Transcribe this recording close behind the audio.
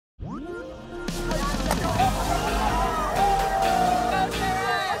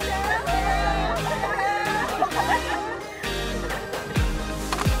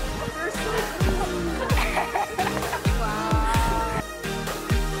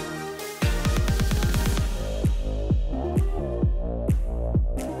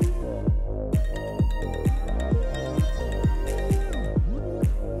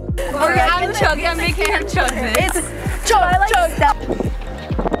can't chug this. It's chug that.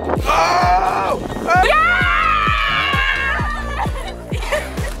 Oh! Yeah!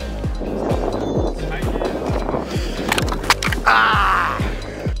 Ah!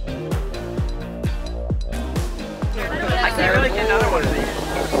 I can't really get another one of these.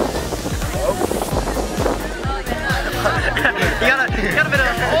 you got a bit of a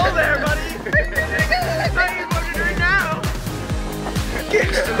hole there, buddy. What are you going to drink now? Get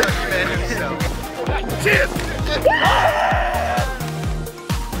to document yourself. Cheers!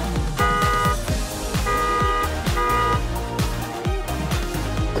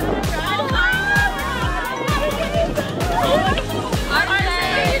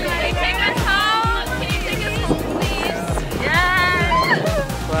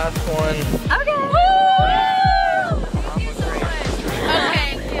 Last one. Okay. Okay,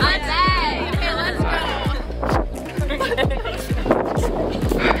 I'm back. Okay, let's go.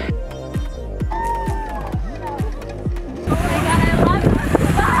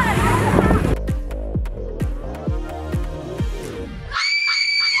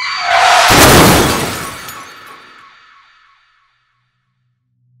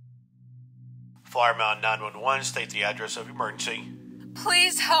 Flyer Mountain 911, state the address of emergency.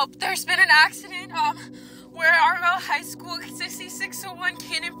 Please help. There's been an accident. We're at Argyle High School, 6601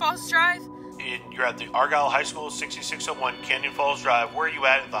 Canyon Falls Drive. And you're at the Argyle High School, 6601 Canyon Falls Drive. Where are you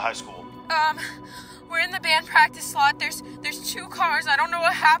at the high school? We're in the band practice lot. There's two cars. I don't know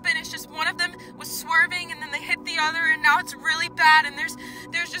what happened. It's just one of them was swerving and then they hit the other and now it's really bad and there's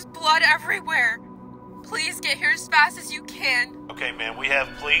just blood everywhere. Please get here as fast as you can. Okay, man, we have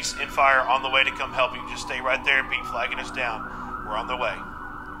police and fire on the way to come help you. Just stay right there and be flagging us down. We're on the way.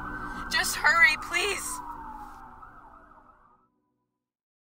 Just hurry, please.